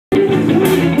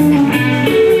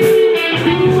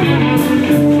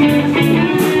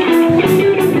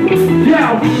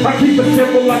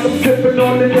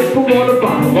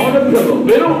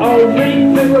Little old me,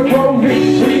 little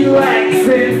groovy,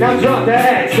 relaxing. Now drop the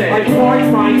accent. I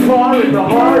parked my car in the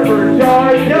Harvard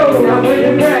yard. No, I'm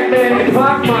in the back, man. I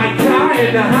parked my car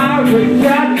in the Harvard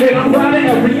yard. And I'm proud of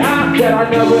every op that I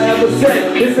never ever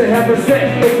said. It's a heaven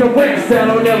set, it's a witch that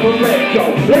I'll never let go.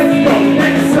 Let's go,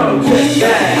 next so check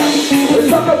that. Let's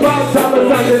talk about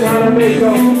dollars and how to make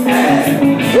them add.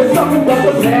 Let's talk about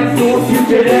the past or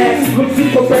future acts. Look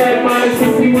super bad, minus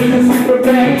 50 with the super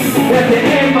bag. At the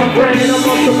end, my brain, I'm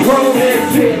on the pro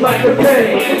and shit like a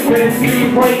bang. Man,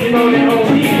 Steve waiting on it,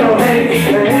 on me, no hands.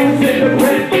 The hands in the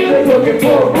print, they're looking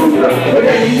for a booster. But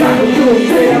any time to do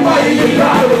it, I might even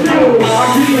try to do it. I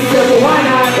keep it simple, why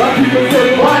not? I keep it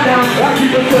simple, why not? I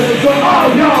keep it simple, so all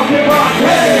y'all can rock.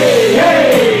 Hey,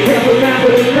 hey, can't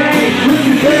remember the name.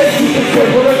 Keep it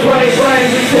simple, the brain,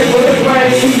 simple, the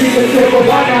brain. Keep it simple,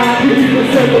 why not? Keep it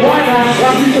simple, why not? I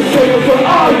keep it simple, so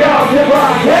all y'all can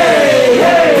rock. Hey,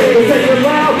 hey, take it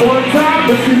loud one time,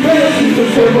 but you better keep it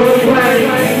simple, the brain,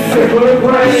 simple, the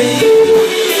brain.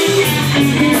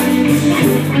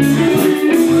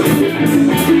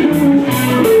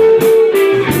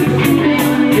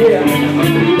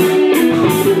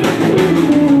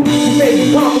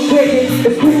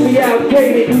 It's quickly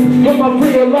outdated, but my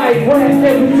real life rap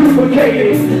never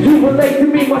duplicated. You relate to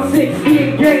me, my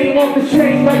 16 game off the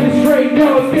chain like a straight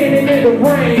dog standing in the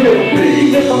rain.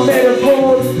 Even my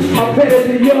metaphors are better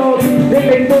than yours. They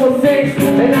make more sense,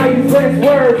 and I use less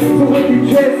words. So what you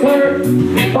just heard,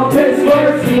 my best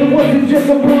verse, it wasn't just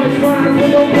a punchline,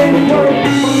 so don't get it work.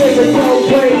 My nigga no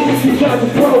way, you try to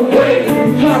throw away,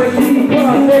 you try to keep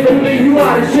up, never leave you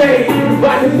out of shape.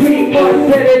 Like the beat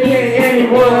much better than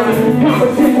anyone.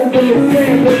 Competition for your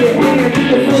sand, for your hands, you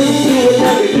can listen to it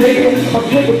every day. I'm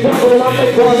sick of trouble, I'm the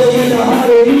brother in the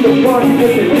hotter, he's the party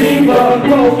with the diva.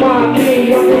 Don't mind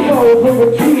me, I'm the soul from a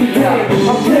tree.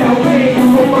 I'm down lane,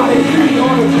 somebody street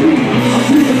on the street. I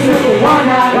keep it simple, why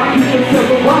not? I keep it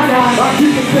simple, why not? I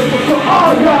keep it simple, so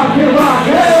all y'all can rock.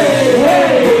 Hey,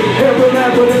 hey, and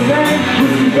remember the name,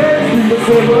 Ricky Bears. Keep it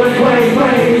simple and plain,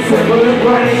 simple and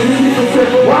plain. Keep it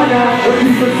simple, why not? I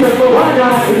keep it simple, why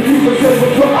not? I keep it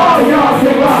simple, so all y'all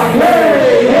can rock.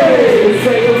 Hey, hey,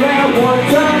 say it loud one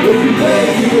time. Ricky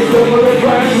Bears, keep it simple and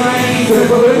plain,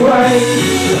 simple and plain.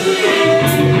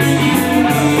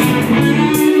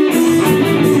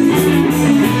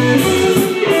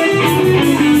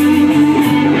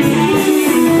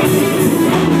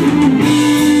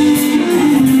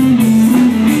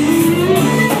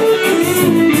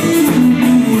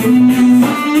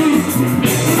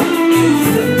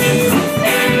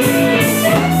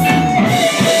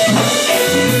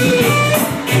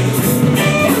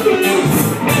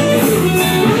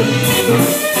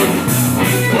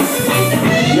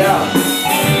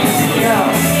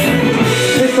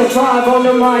 Five on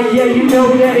the mic, yeah, you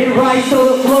know that it right.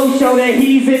 So the flow show that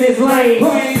he's in his lane.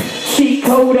 Cheat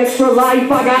code, extra life,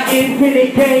 I got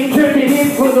infinite game. Dripping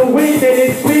in for the wind and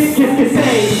it's spit just the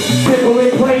same. Simple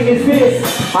and plain as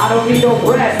this. I don't need no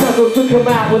brass knuckles to come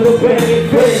out with a banging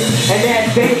fist. And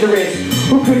that's dangerous.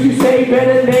 Who could you say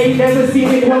better? They never seen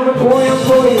it coming, boy, I'm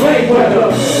fully late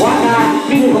weather. Why not?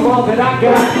 Give them all that I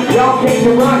got. Y'all came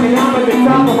to rock and I'm at the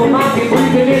top of a mountain,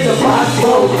 breathing in the box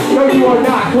close. No, you are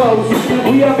not close.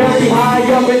 We are very high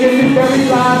up and this is very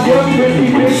live. Young,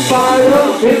 risky, big, fired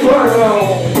up, Inferno.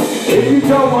 If you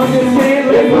don't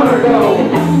understand,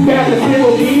 Inferno. Got the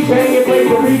civil deep, banging, plays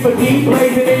the reaper deep,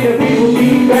 blazing in the people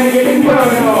deep, banging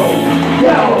Inferno. Yo,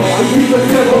 I keep it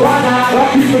simple, why not?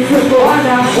 I keep it simple, why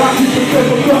not? I keep it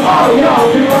simple, so all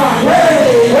y'all can rock.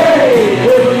 Hey, hey,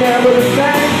 living never the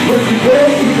same. When you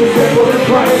big, keep it simple and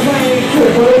plain,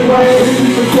 simple and plain. We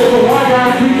keep it simple, why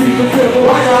not? We keep it simple,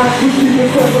 why not? We keep it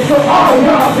simple, so all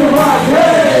y'all can rock. Hey.